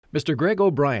Mr. Greg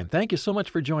O'Brien, thank you so much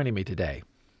for joining me today.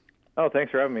 Oh,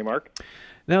 thanks for having me, Mark.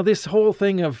 Now, this whole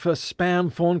thing of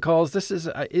spam phone calls, this is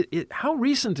how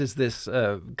recent is this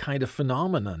kind of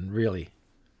phenomenon, really?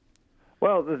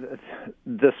 Well,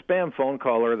 the spam phone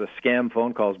call or the scam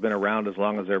phone call has been around as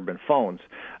long as there have been phones,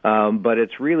 but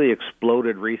it's really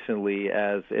exploded recently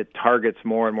as it targets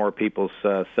more and more people's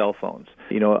cell phones.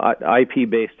 You know,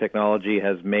 IP-based technology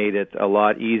has made it a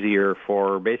lot easier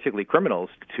for basically criminals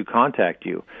to contact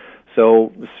you.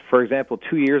 So, for example,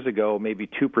 2 years ago, maybe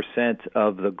 2%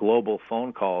 of the global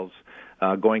phone calls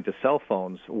going to cell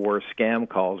phones were scam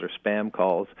calls or spam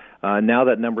calls. Now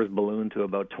that number's ballooned to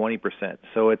about 20%.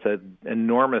 So it's an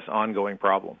enormous ongoing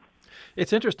problem.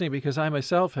 It's interesting because I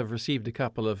myself have received a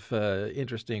couple of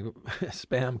interesting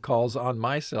spam calls on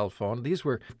my cell phone. These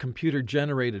were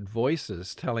computer-generated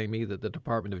voices telling me that the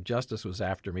Department of Justice was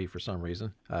after me for some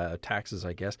reason, taxes,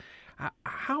 I guess.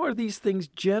 How are these things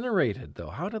generated, though?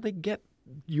 How do they get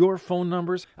your phone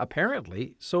numbers,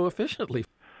 apparently, so efficiently?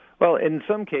 Well, in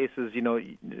some cases, you know,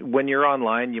 when you're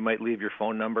online, you might leave your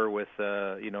phone number with,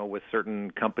 with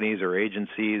certain companies or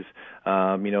agencies.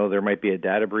 There might be a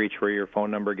data breach where your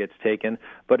phone number gets taken.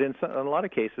 But in a lot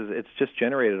of cases, it's just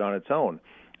generated on its own.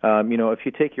 If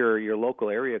you take your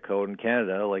local area code in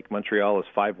Canada, like Montreal is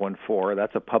 514,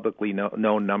 that's a publicly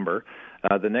known number.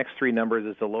 The next three numbers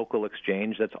is the local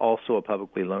exchange. That's also a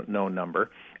publicly known number.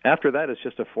 After that, it's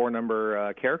just a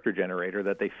four-number character generator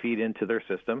that they feed into their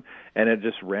system, and it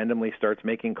just randomly starts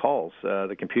making calls.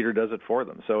 The computer does it for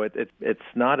them. So it's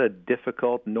not a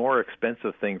difficult nor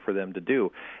expensive thing for them to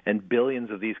do, and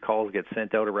billions of these calls get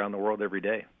sent out around the world every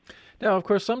day. Now, of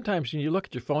course, sometimes when you look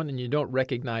at your phone and you don't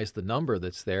recognize the number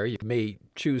that's there, you may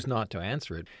choose not to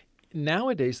answer it.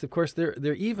 Nowadays, of course, they're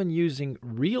even using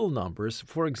real numbers.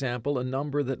 For example, a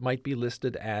number that might be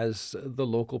listed as the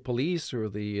local police or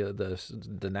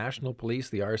the national police,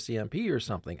 the RCMP or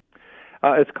something.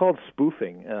 It's called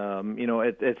spoofing.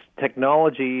 It's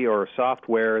technology or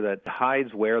software that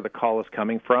hides where the call is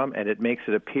coming from, and it makes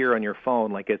it appear on your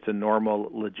phone like it's a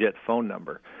normal, legit phone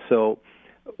number. So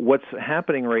what's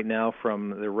happening right now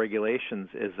from the regulations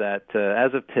is that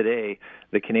as of today,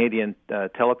 the Canadian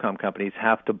telecom companies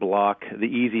have to block the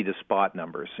easy-to-spot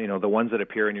numbers. You know, the ones that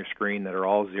appear on your screen that are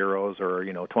all zeros or,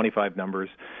 25 numbers,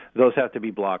 those have to be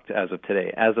blocked as of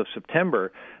today. As of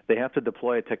September, they have to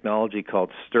deploy a technology called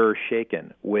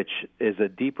STIR/SHAKEN, which is a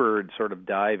deeper sort of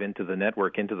dive into the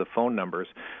network, into the phone numbers,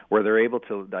 where they're able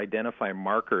to identify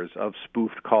markers of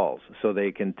spoofed calls. So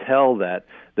they can tell that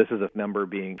this is a number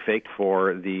being faked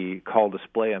for the call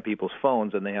display on people's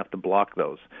phones, and they have to block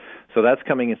those. So that's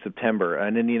coming in September.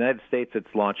 And in the United States,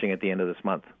 it's launching at the end of this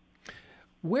month.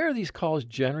 Where are these calls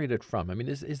generated from? I mean,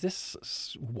 is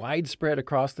this widespread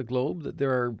across the globe that there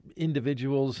are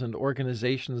individuals and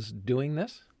organizations doing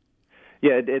this?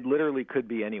 Yeah, it literally could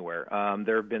be anywhere.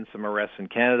 There have been some arrests in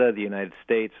Canada, the United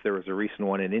States. There was a recent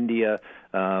one in India.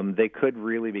 They could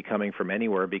really be coming from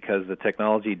anywhere because the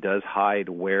technology does hide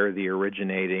where the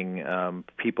originating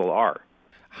people are.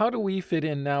 How do we fit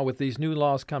in now with these new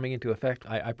laws coming into effect?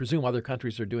 I presume other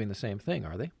countries are doing the same thing,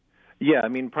 are they? Yeah, I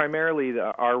mean, primarily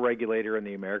our regulator and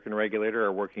the American regulator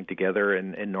are working together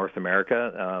in North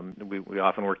America. We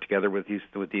often work together with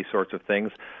these sorts of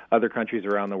things. Other countries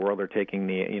around the world are taking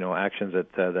the actions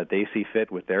that they see fit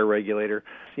with their regulator.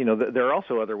 There are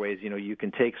also other ways you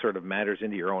can take sort of matters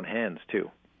into your own hands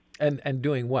too. And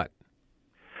doing what?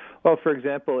 Well, for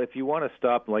example, if you want to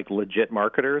stop legit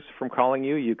marketers from calling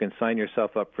you, you can sign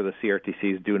yourself up for the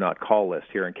CRTC's Do Not Call list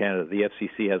here in Canada. The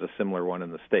FCC has a similar one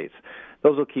in the States.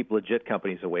 Those will keep legit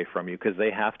companies away from you because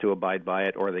they have to abide by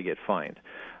it or they get fined.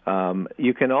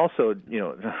 You can also,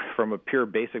 from a pure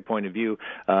basic point of view,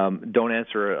 don't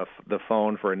answer the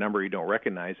phone for a number you don't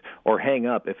recognize or hang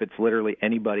up if it's literally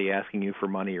anybody asking you for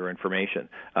money or information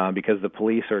because the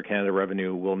police or Canada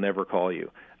Revenue will never call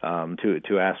you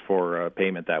to ask for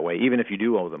payment that way, even if you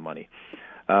do owe them money.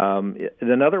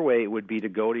 Another way would be to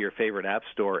go to your favorite app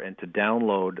store and to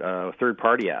download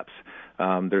third-party apps.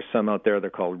 There's some out there,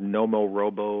 they're called Nomo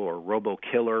Robo or Robo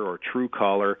Killer or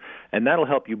Truecaller, and that'll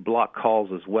help you block calls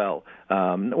as well.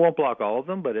 It won't block all of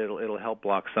them, but it'll help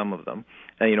block some of them.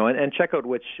 And check out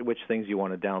which things you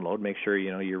want to download. Make sure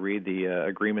you read the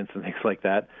agreements and things like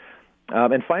that.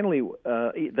 And finally,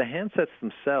 the handsets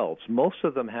themselves, most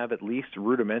of them have at least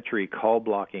rudimentary call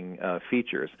blocking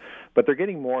features, but they're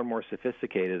getting more and more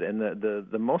sophisticated. And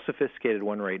the most sophisticated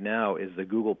one right now is the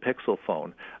Google Pixel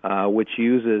phone, which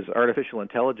uses artificial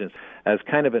intelligence as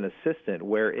kind of an assistant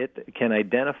where it can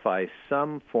identify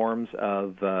some forms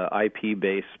of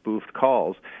IP-based spoofed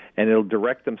calls, and it'll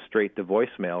direct them straight to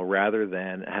voicemail rather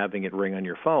than having it ring on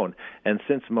your phone. And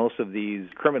since most of these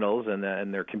criminals and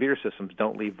their computer systems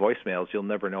don't leave voicemails, you'll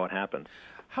never know what happens.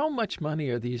 How much money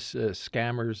are these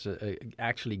scammers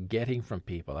actually getting from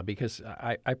people? Because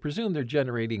I presume they're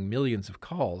generating millions of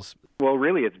calls. Well,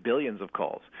 really, it's billions of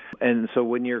calls. And so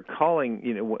when you're calling,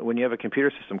 when you have a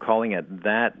computer system calling at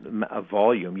that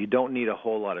volume, you don't need a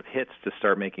whole lot of hits to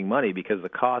start making money because the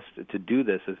cost to do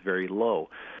this is very low.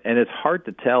 And it's hard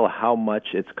to tell how much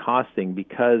it's costing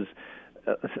because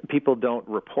people don't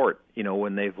report,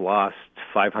 when they've lost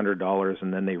 $500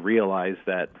 and then they realize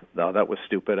that, oh, that was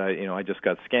stupid. I just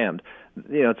got scammed.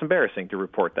 It's embarrassing to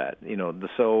report that.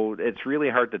 So it's really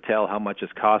hard to tell how much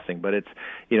it's costing, but it's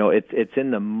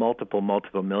in the multiple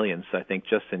millions, I think,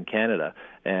 just in Canada,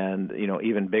 and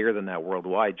even bigger than that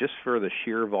worldwide, just for the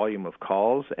sheer volume of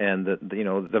calls and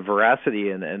the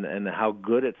veracity and how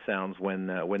good it sounds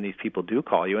when these people do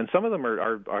call you. And some of them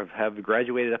have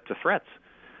graduated up to threats.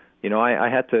 I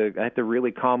had to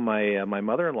really calm my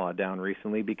mother-in-law down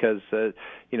recently because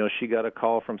she got a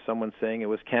call from someone saying it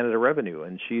was Canada Revenue,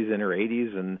 and she's in her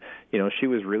 80s, and she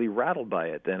was really rattled by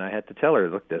it. And I had to tell her,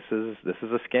 look, this is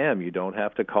a scam. You don't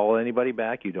have to call anybody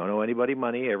back. You don't owe anybody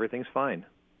money. Everything's fine.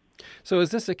 So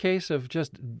is this a case of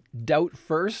just doubt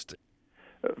first?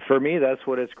 For me, that's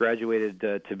what it's graduated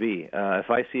to be. If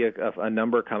I see a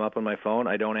number come up on my phone,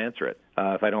 I don't answer it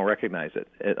if I don't recognize it.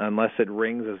 Unless it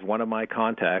rings as one of my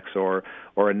contacts or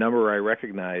a number I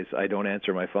recognize, I don't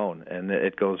answer my phone, and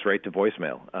it goes right to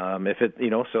voicemail. If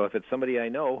it's somebody I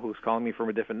know who's calling me from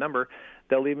a different number,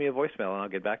 they'll leave me a voicemail, and I'll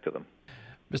get back to them.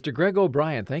 Mr. Greg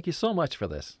O'Brien, thank you so much for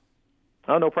this.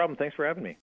 Oh, no problem. Thanks for having me.